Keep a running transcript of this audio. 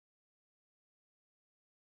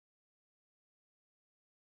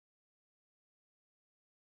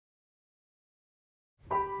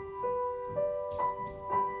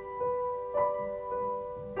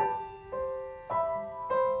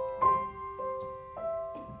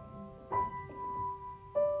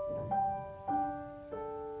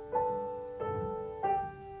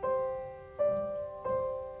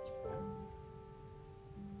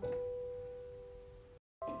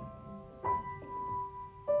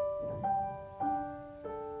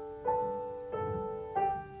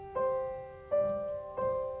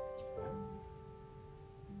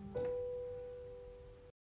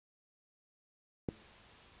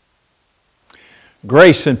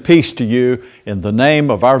Grace and peace to you in the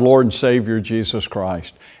name of our Lord and Savior Jesus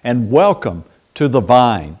Christ. And welcome to The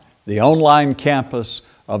Vine, the online campus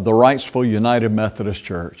of the Wrightsville United Methodist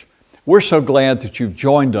Church. We're so glad that you've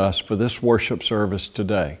joined us for this worship service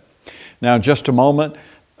today. Now, in just a moment,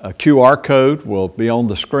 a QR code will be on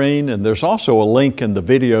the screen, and there's also a link in the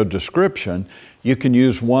video description. You can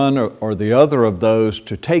use one or the other of those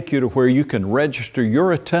to take you to where you can register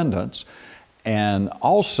your attendance, and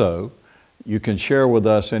also you can share with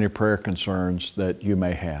us any prayer concerns that you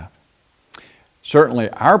may have. Certainly,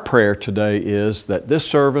 our prayer today is that this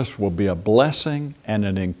service will be a blessing and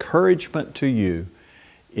an encouragement to you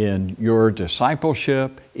in your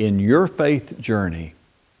discipleship, in your faith journey.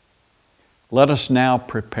 Let us now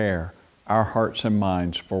prepare our hearts and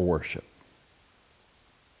minds for worship.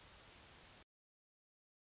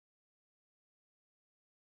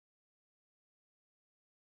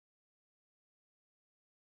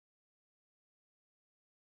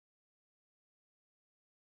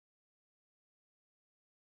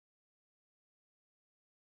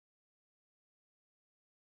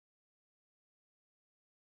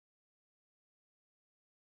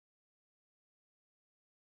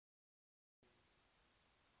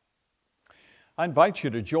 I invite you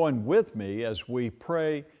to join with me as we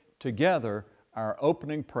pray together our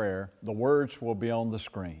opening prayer. The words will be on the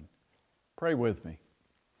screen. Pray with me.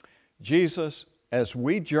 Jesus, as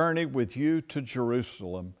we journey with you to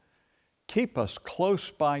Jerusalem, keep us close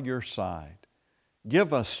by your side.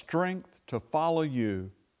 Give us strength to follow you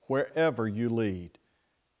wherever you lead,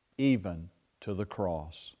 even to the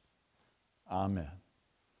cross. Amen.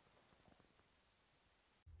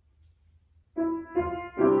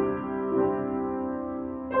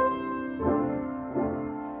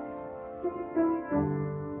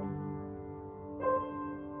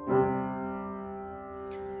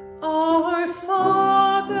 Our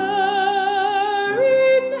Father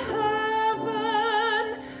in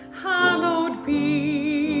heaven, hallowed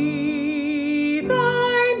be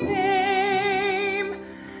thy name.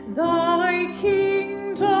 Thy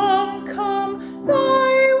kingdom come,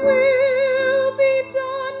 thy will be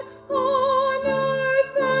done on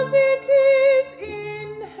earth as it is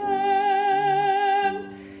in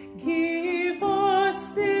heaven. Give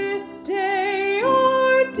us this day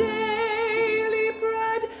our daily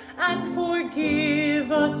bread, and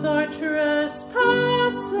forgive us our trespasses,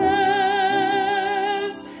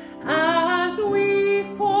 as we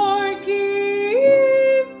forgive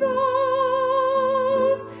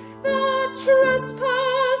those that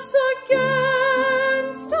trespass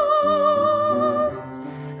against us.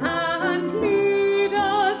 And lead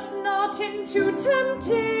us not into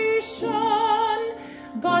temptation,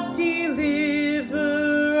 but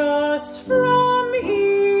deliver us from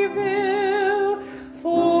evil.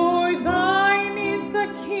 For thine is the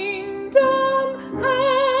kingdom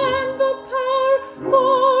and the power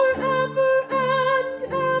forever and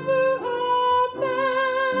ever.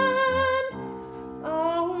 Amen.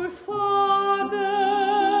 Our Father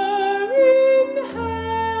in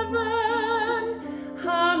heaven,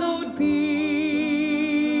 hallowed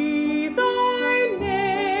be thy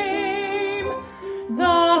name.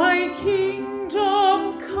 Thy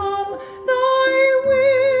kingdom come, thy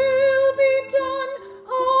will be done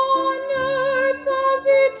on earth as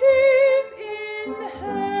it is in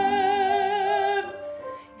heaven.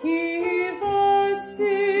 Give us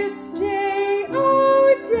this day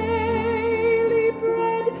our daily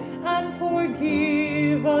bread, and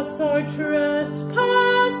forgive us our trespasses,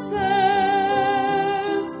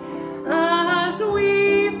 as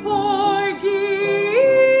we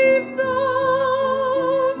forgive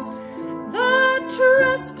those that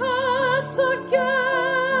trespass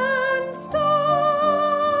against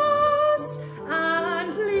us.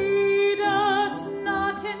 And lead us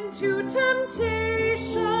not into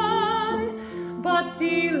temptation, but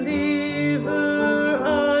deliver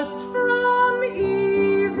us from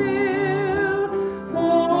evil.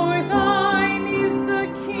 For thine is the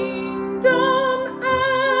kingdom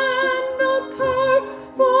and the power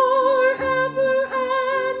forever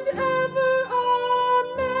and ever.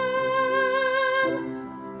 Amen.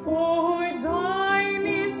 For thine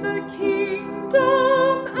is the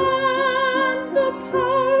kingdom and the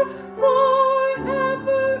power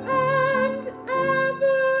forever and ever.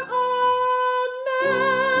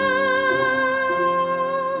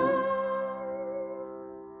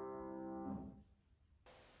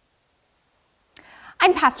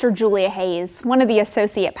 I'm Pastor Julia Hayes, one of the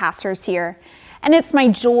associate pastors here, and it's my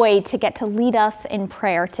joy to get to lead us in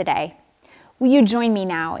prayer today. Will you join me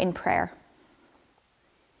now in prayer?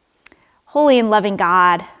 Holy and loving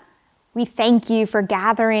God, we thank you for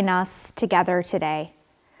gathering us together today.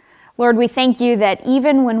 Lord, we thank you that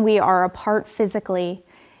even when we are apart physically,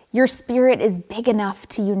 your Spirit is big enough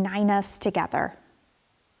to unite us together.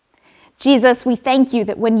 Jesus, we thank you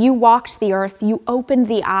that when you walked the earth, you opened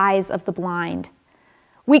the eyes of the blind.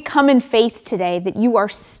 We come in faith today that you are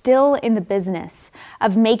still in the business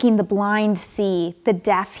of making the blind see, the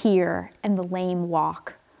deaf hear, and the lame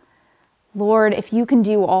walk. Lord, if you can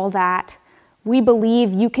do all that, we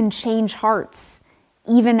believe you can change hearts,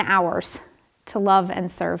 even ours, to love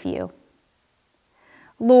and serve you.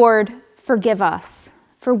 Lord, forgive us,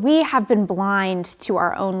 for we have been blind to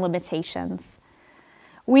our own limitations.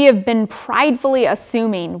 We have been pridefully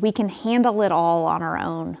assuming we can handle it all on our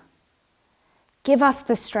own. Give us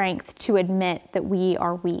the strength to admit that we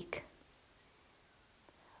are weak.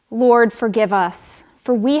 Lord, forgive us,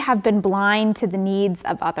 for we have been blind to the needs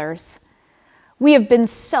of others. We have been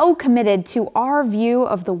so committed to our view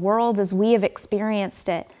of the world as we have experienced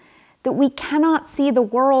it that we cannot see the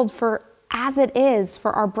world for as it is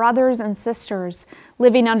for our brothers and sisters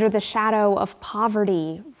living under the shadow of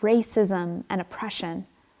poverty, racism, and oppression.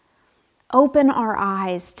 Open our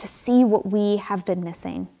eyes to see what we have been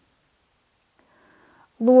missing.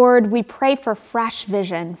 Lord, we pray for fresh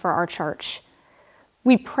vision for our church.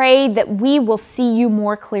 We pray that we will see you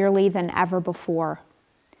more clearly than ever before.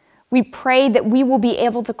 We pray that we will be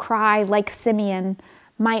able to cry like Simeon,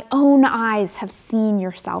 "My own eyes have seen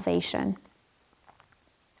your salvation."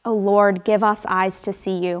 Oh Lord, give us eyes to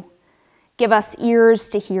see you. Give us ears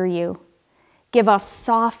to hear you. Give us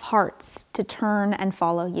soft hearts to turn and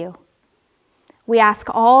follow you. We ask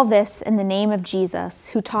all this in the name of Jesus,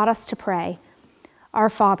 who taught us to pray, "Our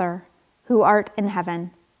Father, who art in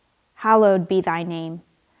heaven, hallowed be thy name.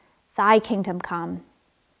 Thy kingdom come,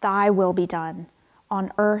 thy will be done,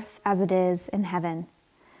 on earth as it is in heaven.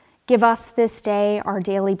 Give us this day our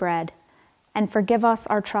daily bread, and forgive us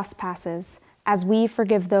our trespasses, as we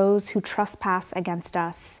forgive those who trespass against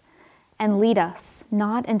us. And lead us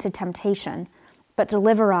not into temptation, but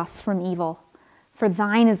deliver us from evil. For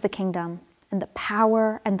thine is the kingdom, and the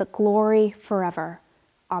power, and the glory forever.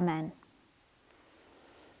 Amen.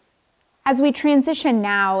 As we transition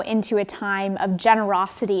now into a time of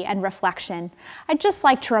generosity and reflection, I'd just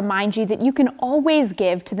like to remind you that you can always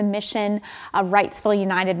give to the mission of Wrightsville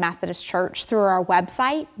United Methodist Church through our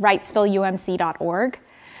website, wrightsvilleumc.org,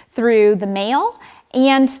 through the mail,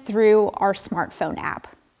 and through our smartphone app.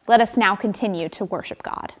 Let us now continue to worship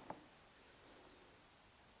God.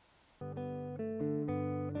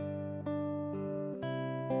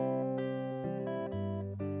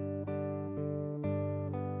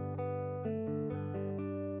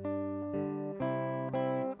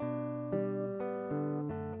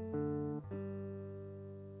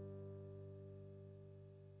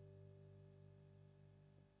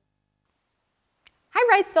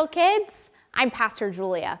 Hi, Wrightsville kids. I'm Pastor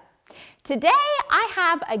Julia. Today, I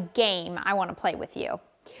have a game I want to play with you.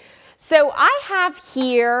 So I have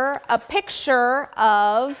here a picture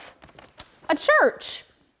of a church,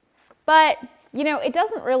 but you know, it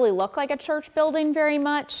doesn't really look like a church building very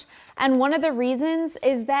much. And one of the reasons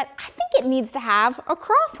is that I think it needs to have a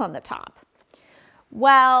cross on the top.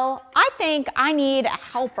 Well, I think I need a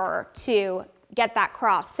helper to get that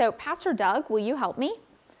cross. So Pastor Doug, will you help me?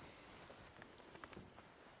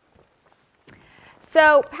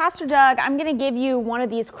 So, Pastor Doug, I'm going to give you one of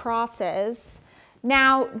these crosses.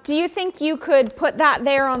 Now, do you think you could put that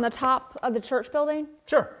there on the top of the church building?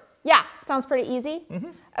 Sure. Yeah, sounds pretty easy.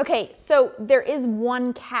 Mm-hmm. Okay, so there is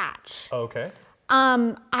one catch. Okay.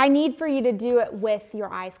 I need for you to do it with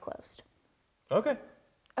your eyes closed. Okay.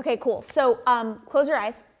 Okay, cool. So, close your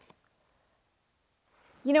eyes.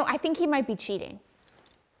 You know, I think he might be cheating.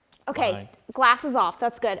 Okay, Fine. Glasses off.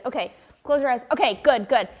 That's good. Okay, close your eyes. Okay, good,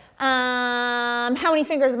 good. How many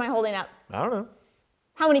fingers am I holding up? I don't know.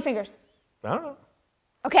 How many fingers? I don't know.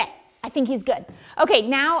 Okay, I think he's good. Okay,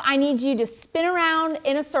 now I need you to spin around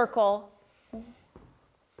in a circle.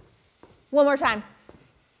 One more time.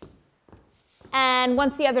 And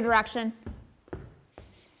once the other direction.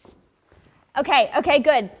 Okay, okay,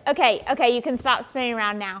 good. Okay, okay, you can stop spinning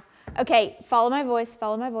around now. Okay, follow my voice,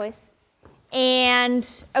 follow my voice. And,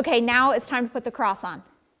 okay, now it's time to put the cross on.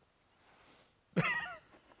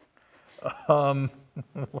 I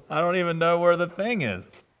don't even know where the thing is.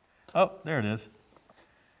 Oh, there it is.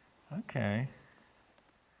 Okay.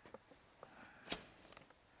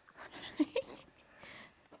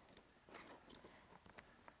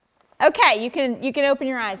 Okay, you can open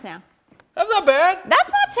your eyes now. That's not bad.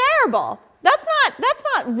 That's not terrible. That's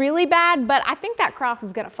not really bad, but I think that cross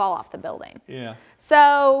is gonna fall off the building. Yeah.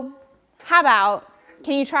 So, how about,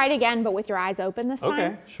 can you try it again, but with your eyes open this time?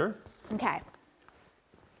 Okay, sure. Okay.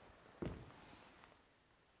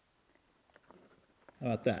 How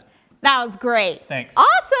about that? That was great. Thanks.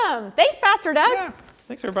 Awesome. Thanks, Pastor Doug. Yeah.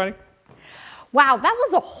 Thanks, everybody. Wow, that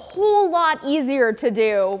was a whole lot easier to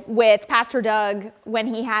do with Pastor Doug when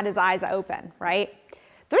he had his eyes open, right?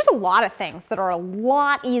 There's a lot of things that are a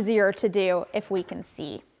lot easier to do if we can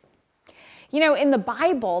see. You know, in the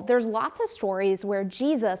Bible, there's lots of stories where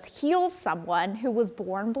Jesus heals someone who was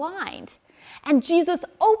born blind. And Jesus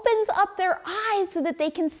opens up their eyes so that they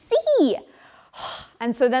can see.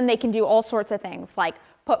 And so then they can do all sorts of things like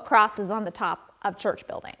put crosses on the top of church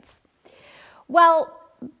buildings. Well,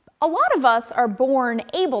 a lot of us are born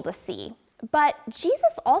able to see, but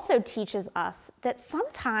Jesus also teaches us that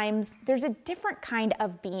sometimes there's a different kind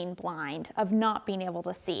of being blind, of not being able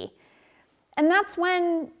to see. And that's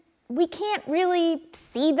when we can't really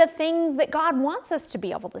see the things that God wants us to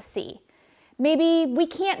be able to see. Maybe we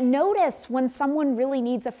can't notice when someone really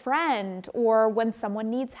needs a friend or when someone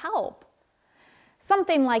needs help.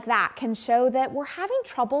 Something like that can show that we're having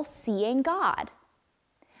trouble seeing God.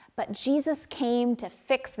 But Jesus came to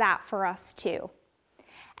fix that for us too.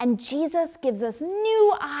 And Jesus gives us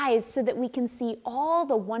new eyes so that we can see all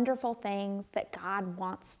the wonderful things that God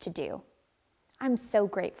wants to do. I'm so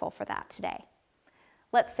grateful for that today.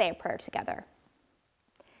 Let's say a prayer together.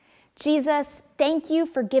 Jesus, thank you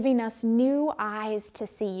for giving us new eyes to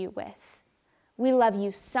see you with. We love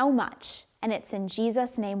you so much, and it's in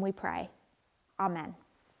Jesus' name we pray. Amen.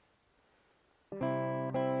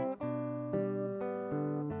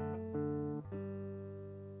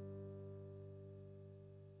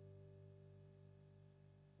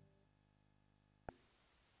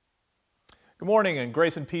 Good morning, and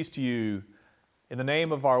grace and peace to you in the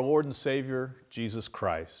name of our Lord and Savior, Jesus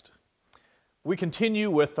Christ. We continue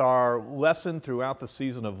with our lesson throughout the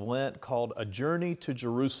season of Lent called A Journey to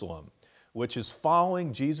Jerusalem, which is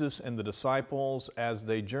following Jesus and the disciples as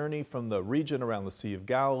they journey from the region around the Sea of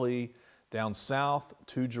Galilee down south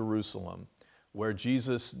to Jerusalem, where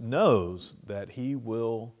Jesus knows that he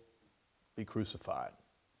will be crucified.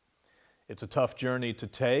 It's a tough journey to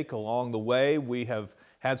take. Along the way, we have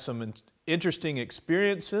had some interesting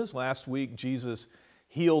experiences. Last week, Jesus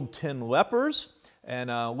healed 10 lepers. And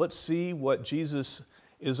let's see what Jesus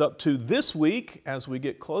is up to this week as we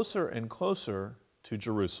get closer and closer to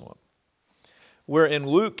Jerusalem. We're in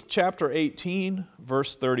Luke chapter 18,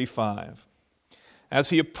 verse 35. As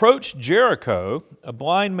he approached Jericho, a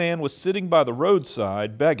blind man was sitting by the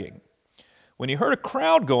roadside begging. When he heard a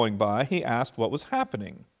crowd going by, he asked what was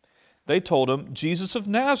happening. They told him, Jesus of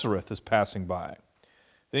Nazareth is passing by.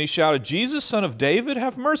 Then he shouted, Jesus, son of David,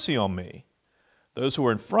 have mercy on me. Those who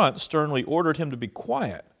were in front sternly ordered him to be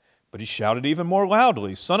quiet, but he shouted even more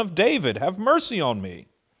loudly, Son of David, have mercy on me.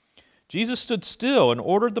 Jesus stood still and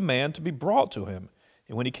ordered the man to be brought to him.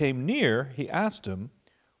 And when he came near, he asked him,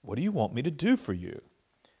 What do you want me to do for you?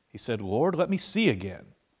 He said, Lord, let me see again.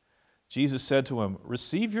 Jesus said to him,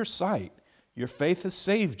 Receive your sight. Your faith has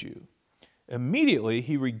saved you. Immediately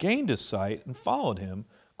he regained his sight and followed him,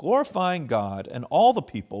 glorifying God, and all the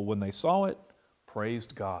people, when they saw it,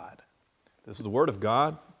 praised God. This is the word of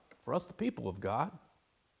God for us, the people of God.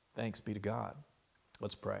 Thanks be to God.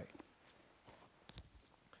 Let's pray.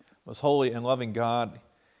 Most holy and loving God,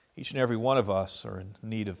 each and every one of us are in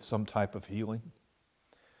need of some type of healing.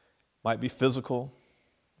 Might be physical,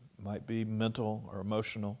 might be mental or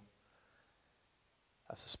emotional.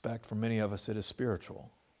 I suspect for many of us it is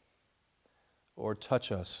spiritual. Lord,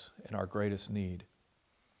 touch us in our greatest need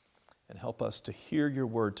and help us to hear your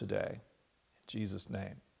word today. In Jesus'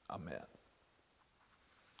 name, amen.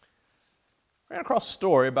 I ran across a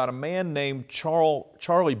story about a man named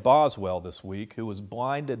Charlie Boswell this week who was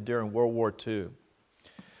blinded during World War II.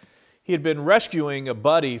 He had been rescuing a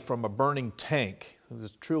buddy from a burning tank. He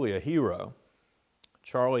was truly a hero.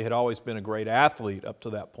 Charlie had always been a great athlete up to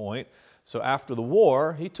that point, so after the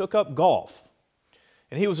war, he took up golf.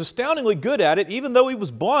 And he was astoundingly good at it, even though he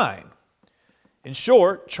was blind. In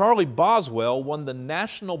short, Charlie Boswell won the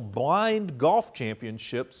National Blind Golf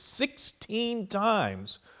Championship 16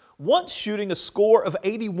 times, once shooting a score of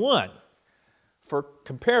 81. For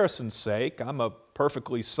comparison's sake, I'm a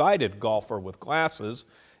perfectly sighted golfer with glasses,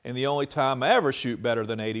 and the only time I ever shoot better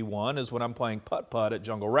than 81 is when I'm playing putt-putt at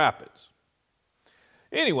Jungle Rapids.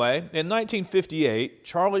 Anyway, in 1958,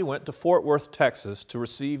 Charlie went to Fort Worth, Texas to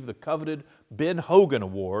receive the coveted Ben Hogan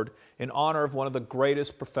Award in honor of one of the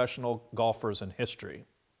greatest professional golfers in history.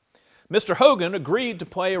 Mr. Hogan agreed to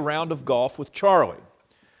play a round of golf with Charlie.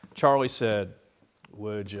 Charlie said,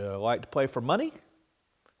 "Would you like to play for money?"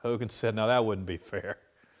 Hogan said, "No, that wouldn't be fair."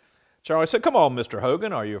 Charlie said, "Come on, Mr.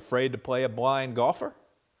 Hogan, are you afraid to play a blind golfer?"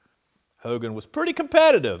 Hogan was pretty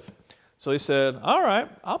competitive, so he said, "All right,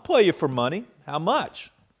 I'll play you for money. How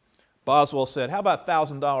much?" Boswell said, "How about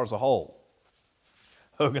 $1,000 a hole?"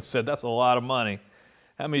 Hogan said, "That's a lot of money.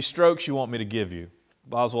 How many strokes you want me to give you?"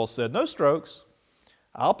 Boswell said, "No strokes.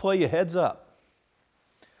 I'll play you heads up."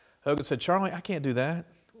 Hogan said, "Charlie, I can't do that.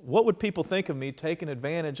 What would people think of me taking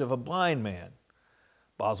advantage of a blind man?"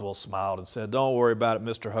 Boswell smiled and said, "Don't worry about it,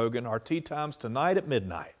 Mr. Hogan. Our tea time's tonight at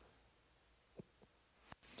midnight."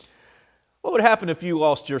 What would happen if you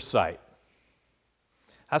lost your sight?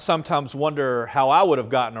 I sometimes wonder how I would have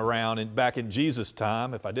gotten around back in Jesus'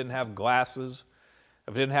 time if I didn't have glasses,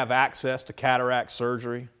 if I didn't have access to cataract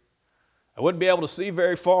surgery. I wouldn't be able to see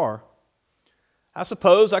very far. I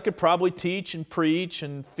suppose I could probably teach and preach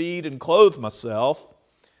and feed and clothe myself,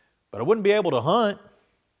 but I wouldn't be able to hunt.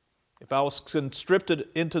 If I was conscripted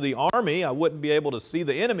into the army, I wouldn't be able to see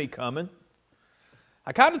the enemy coming.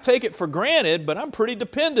 I kind of take it for granted, but I'm pretty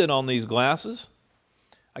dependent on these glasses.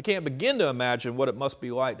 I can't begin to imagine what it must be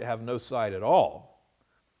like to have no sight at all.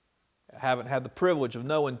 I haven't had the privilege of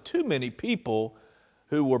knowing too many people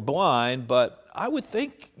who were blind, but I would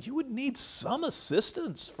think you would need some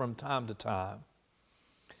assistance from time to time.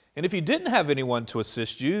 And if you didn't have anyone to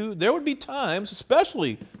assist you, there would be times,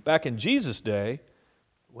 especially back in Jesus' day,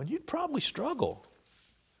 when you'd probably struggle.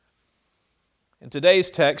 In today's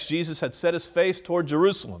text, Jesus had set his face toward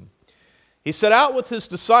Jerusalem. He set out with his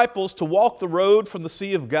disciples to walk the road from the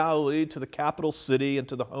Sea of Galilee to the capital city and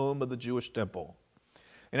to the home of the Jewish temple.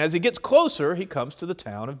 And as he gets closer, he comes to the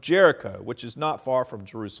town of Jericho, which is not far from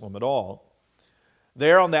Jerusalem at all.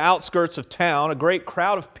 There on the outskirts of town, a great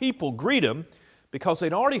crowd of people greet him because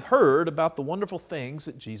they'd already heard about the wonderful things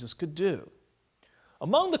that Jesus could do.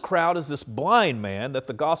 Among the crowd is this blind man that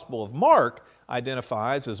the Gospel of Mark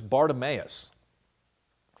identifies as Bartimaeus.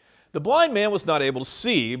 The blind man was not able to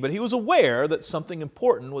see, but he was aware that something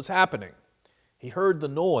important was happening. He heard the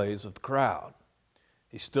noise of the crowd.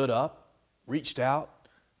 He stood up, reached out,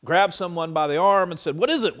 grabbed someone by the arm and said, "What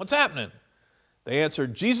is it? What's happening?" They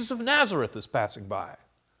answered, "Jesus of Nazareth is passing by."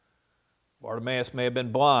 Bartimaeus may have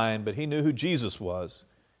been blind, but he knew who Jesus was.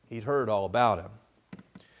 He'd heard all about him.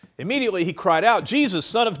 Immediately he cried out, "Jesus,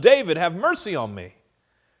 Son of David, have mercy on me."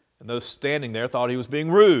 And those standing there thought he was being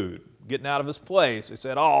rude, getting out of his place. They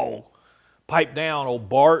said, "Oh, pipe down, old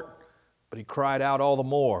Bart." But he cried out all the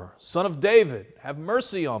more, "Son of David, have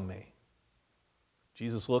mercy on me."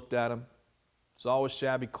 Jesus looked at him, saw his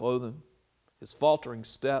shabby clothing, his faltering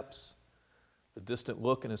steps, the distant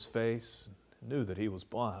look in his face, and knew that he was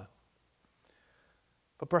blind.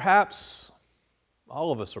 But perhaps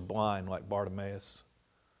all of us are blind like Bartimaeus.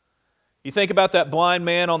 You think about that blind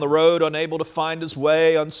man on the road, unable to find his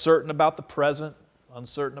way, uncertain about the present,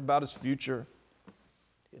 uncertain about his future.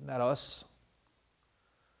 Isn't that us?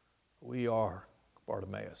 We are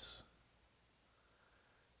Bartimaeus.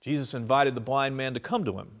 Jesus invited the blind man to come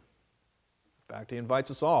to him. In fact, he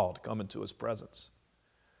invites us all to come into his presence.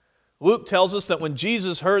 Luke tells us that when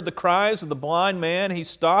Jesus heard the cries of the blind man, he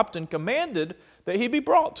stopped and commanded that he be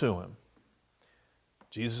brought to him.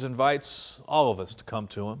 Jesus invites all of us to come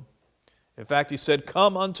to him. In fact, he said,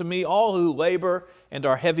 "Come unto me, all who labor and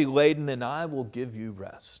are heavy laden, and I will give you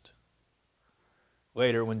rest."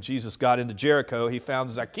 Later, when Jesus got into Jericho, he found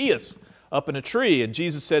Zacchaeus up in a tree, and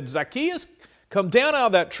Jesus said, "Zacchaeus, come down out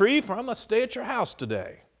of that tree, for I must stay at your house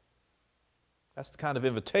today." That's the kind of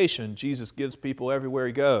invitation Jesus gives people everywhere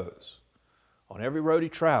he goes, on every road he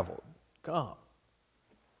traveled. Come,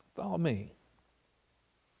 follow me.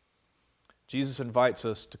 Jesus invites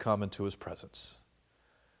us to come into his presence,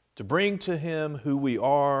 to bring to him who we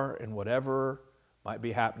are and whatever might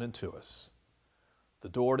be happening to us. The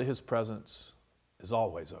door to his presence is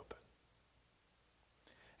always open.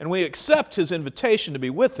 And we accept his invitation to be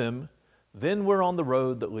with him, then we're on the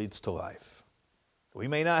road that leads to life. We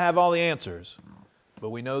may not have all the answers,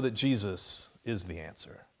 but we know that Jesus is the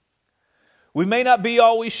answer. We may not be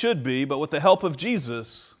all we should be, but with the help of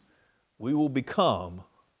Jesus, we will become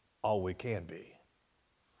all we can be.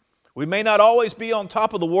 We may not always be on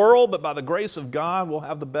top of the world, but by the grace of God, we'll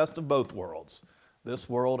have the best of both worlds, this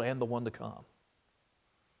world and the one to come.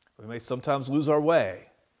 We may sometimes lose our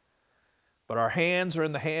way, but our hands are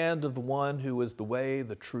in the hand of the one who is the way,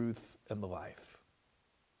 the truth, and the life.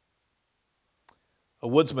 A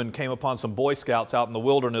woodsman came upon some Boy Scouts out in the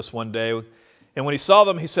wilderness one day, and when he saw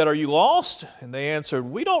them, he said, "Are you lost?" And they answered,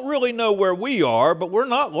 "We don't really know where we are, but we're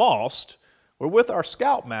not lost. We're with our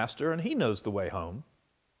scoutmaster, and he knows the way home."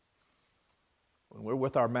 When we're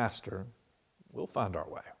with our master, we'll find our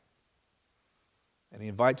way. And he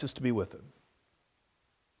invites us to be with him.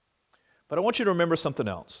 But I want you to remember something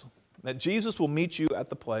else, that Jesus will meet you at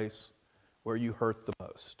the place where you hurt the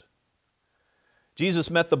most. Jesus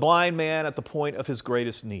met the blind man at the point of his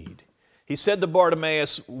greatest need. He said to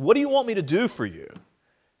Bartimaeus, "What do you want me to do for you?"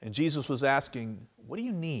 And Jesus was asking, "What do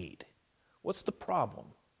you need? What's the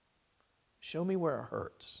problem? Show me where it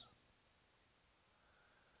hurts."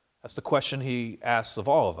 That's the question he asks of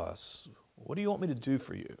all of us. What do you want me to do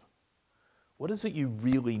for you? What is it you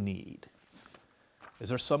really need? Is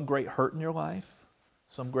there some great hurt in your life?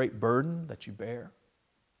 Some great burden that you bear?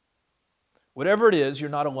 Whatever it is, you're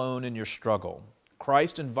not alone in your struggle.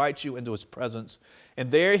 Christ invites you into His presence,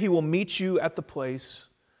 and there He will meet you at the place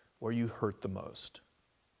where you hurt the most.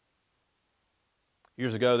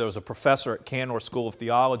 Years ago, there was a professor at Candler School of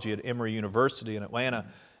Theology at Emory University in Atlanta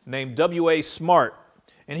named W.A. Smart,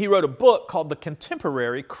 and he wrote a book called The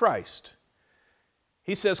Contemporary Christ.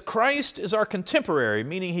 He says, Christ is our contemporary,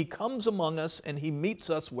 meaning He comes among us and He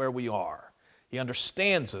meets us where we are. He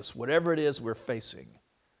understands us, whatever it is we're facing.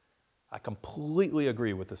 I completely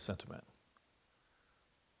agree with this sentiment.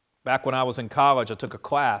 Back when I was in college, I took a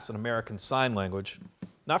class in American Sign Language.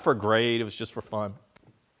 Not for a grade, it was just for fun.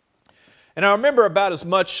 And I remember about as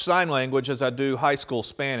much sign language as I do high school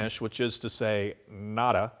Spanish, which is to say,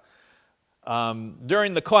 nada.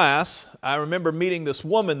 During the class, I remember meeting this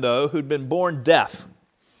woman, though, who'd been born deaf.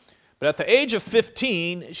 But at the age of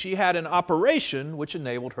 15, she had an operation which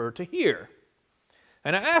enabled her to hear.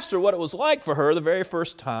 And I asked her what it was like for her the very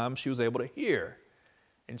first time she was able to hear.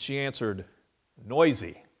 And she answered,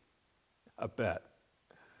 noisy. I bet.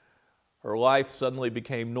 Her life suddenly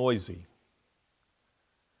became noisy.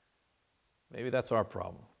 Maybe that's our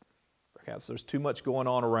problem. Perhaps there's too much going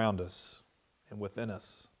on around us and within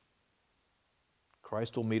us.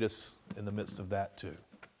 Christ will meet us in the midst of that too.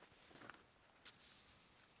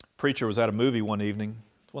 Preacher was at a movie one evening.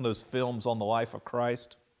 It's one of those films on the life of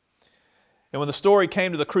Christ. And when the story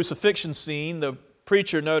came to the crucifixion scene, the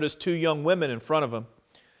preacher noticed two young women in front of him.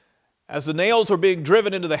 As the nails were being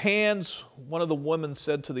driven into the hands, one of the women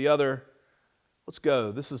said to the other, "Let's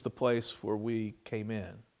go. This is the place where we came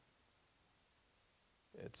in."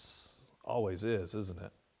 It's always is, isn't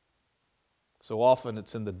it? So often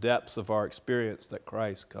it's in the depths of our experience that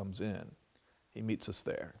Christ comes in. He meets us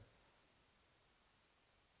there.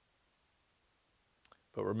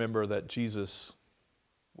 But remember that Jesus,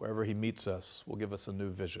 wherever He meets us, will give us a new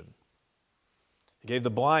vision. He gave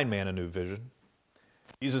the blind man a new vision.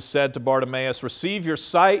 Jesus said to Bartimaeus, "Receive your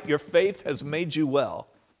sight, your faith has made you well."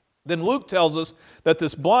 Then Luke tells us that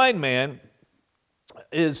this blind man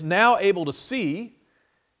is now able to see,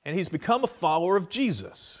 and he's become a follower of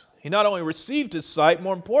Jesus. He not only received his sight,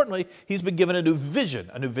 more importantly, he's been given a new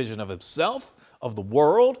vision of himself, of the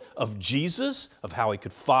world, of Jesus, of how he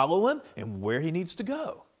could follow Him, and where he needs to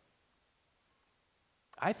go.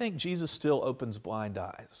 I think Jesus still opens blind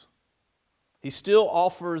eyes. He still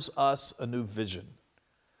offers us a new vision.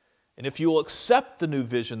 And if you will accept the new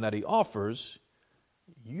vision that He offers,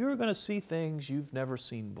 you're going to see things you've never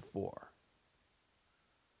seen before.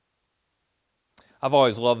 I've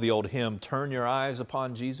always loved the old hymn, "Turn Your Eyes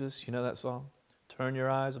Upon Jesus." You know that song? Turn your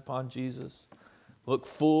eyes upon Jesus. Look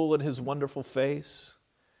full in His wonderful face,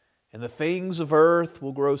 and the things of earth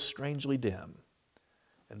will grow strangely dim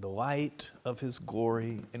in the light of His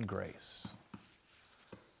glory and grace.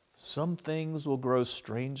 Some things will grow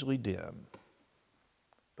strangely dim,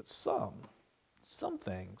 but some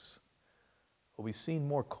things will be seen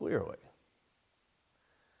more clearly.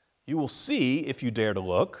 You will see, if you dare to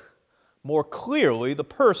look, more clearly the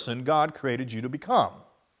person God created you to become.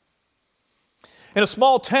 In a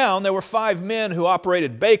small town, there were 5 men who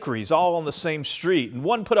operated bakeries all on the same street, and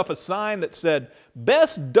one put up a sign that said,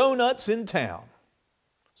 "Best donuts in town."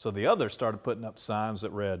 So the others started putting up signs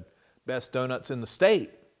that read, "Best donuts in the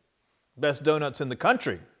state," "Best donuts in the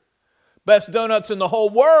country," "Best donuts in the whole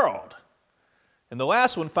world." And the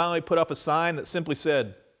last one finally put up a sign that simply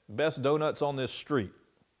said, "Best donuts on this street."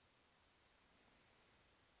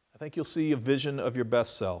 I think you'll see a vision of your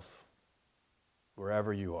best self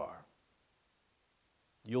wherever you are.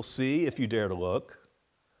 You'll see, if you dare to look,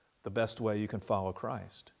 the best way you can follow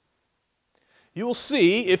Christ. You will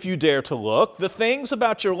see, if you dare to look, the things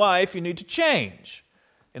about your life you need to change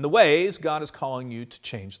in the ways God is calling you to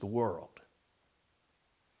change the world.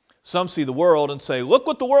 Some see the world and say, "Look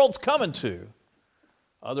what the world's coming to."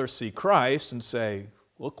 Others see Christ and say,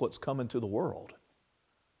 "Look what's coming to the world."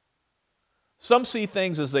 Some see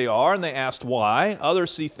things as they are and they ask why.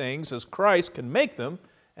 Others see things as Christ can make them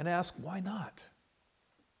and ask, why not?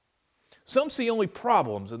 Some see only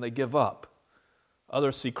problems and they give up.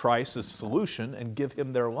 Others see Christ as solution and give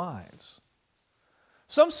Him their lives.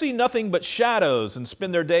 Some see nothing but shadows and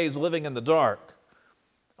spend their days living in the dark.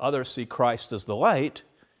 Others see Christ as the light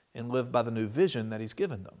and live by the new vision that He's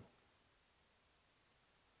given them.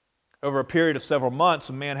 Over a period of several months,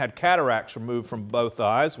 a man had cataracts removed from both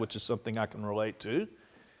eyes, which is something I can relate to.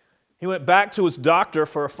 He went back to his doctor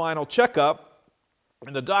for a final checkup,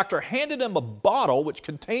 and the doctor handed him a bottle which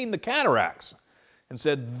contained the cataracts and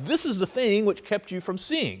said, "This is the thing which kept you from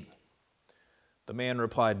seeing." The man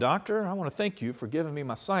replied, "Doctor, I want to thank you for giving me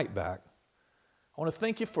my sight back. I want to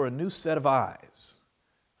thank you for a new set of eyes.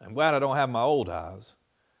 I'm glad I don't have my old eyes.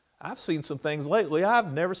 I've seen some things lately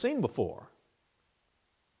I've never seen before."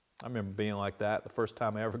 I remember being like that the first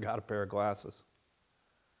time I ever got a pair of glasses.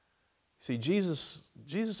 See, Jesus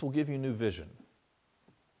will give you new vision.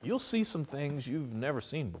 You'll see some things you've never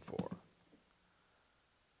seen before.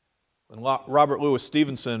 When Robert Louis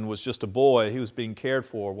Stevenson was just a boy, he was being cared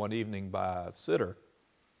for one evening by a sitter.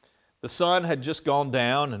 The sun had just gone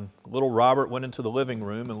down, and little Robert went into the living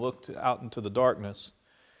room and looked out into the darkness.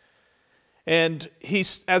 And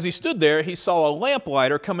as he stood there, he saw a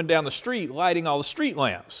lamplighter coming down the street, lighting all the street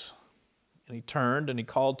lamps. And he turned and he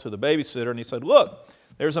called to the babysitter and he said, "Look,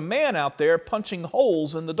 there's a man out there punching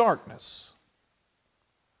holes in the darkness."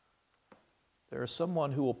 There is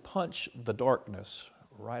someone who will punch the darkness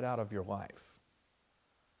right out of your life.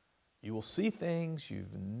 You will see things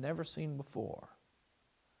you've never seen before.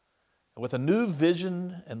 And with a new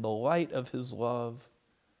vision and the light of His love,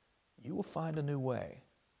 you will find a new way.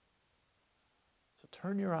 So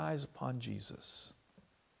turn your eyes upon Jesus.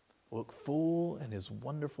 Look full in His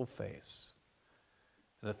wonderful face,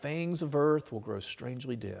 and the things of earth will grow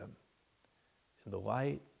strangely dim in the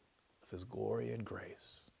light of His glory and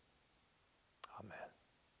grace. Amen.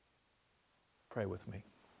 Pray with me.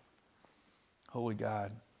 Holy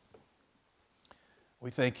God, we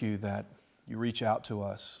thank You that You reach out to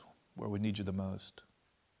us where we need You the most.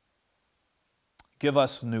 Give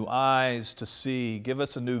us new eyes to see. Give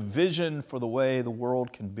us a new vision for the way the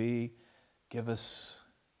world can be. Give us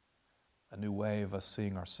a new way of us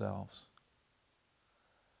seeing ourselves.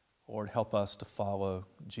 Lord, help us to follow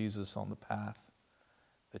Jesus on the path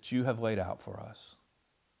that You have laid out for us.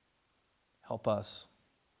 Help us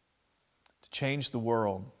to change the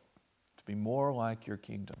world, to be more like Your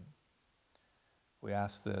kingdom. We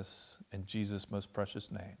ask this in Jesus' most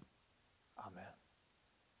precious name. Amen.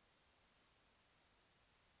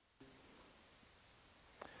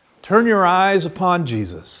 Turn your eyes upon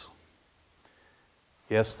Jesus.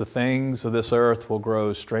 Yes, the things of this earth will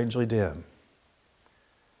grow strangely dim,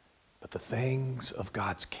 but the things of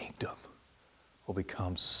God's kingdom will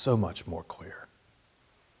become so much more clear.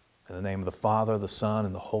 In the name of the Father, the Son,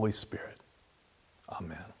 and the Holy Spirit.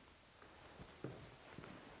 Amen.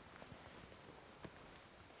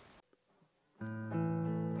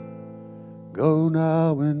 Go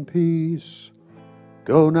now in peace,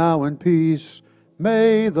 go now in peace.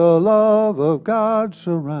 May the love of God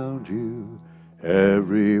surround you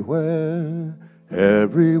everywhere,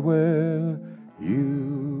 everywhere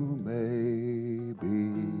you may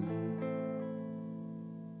be.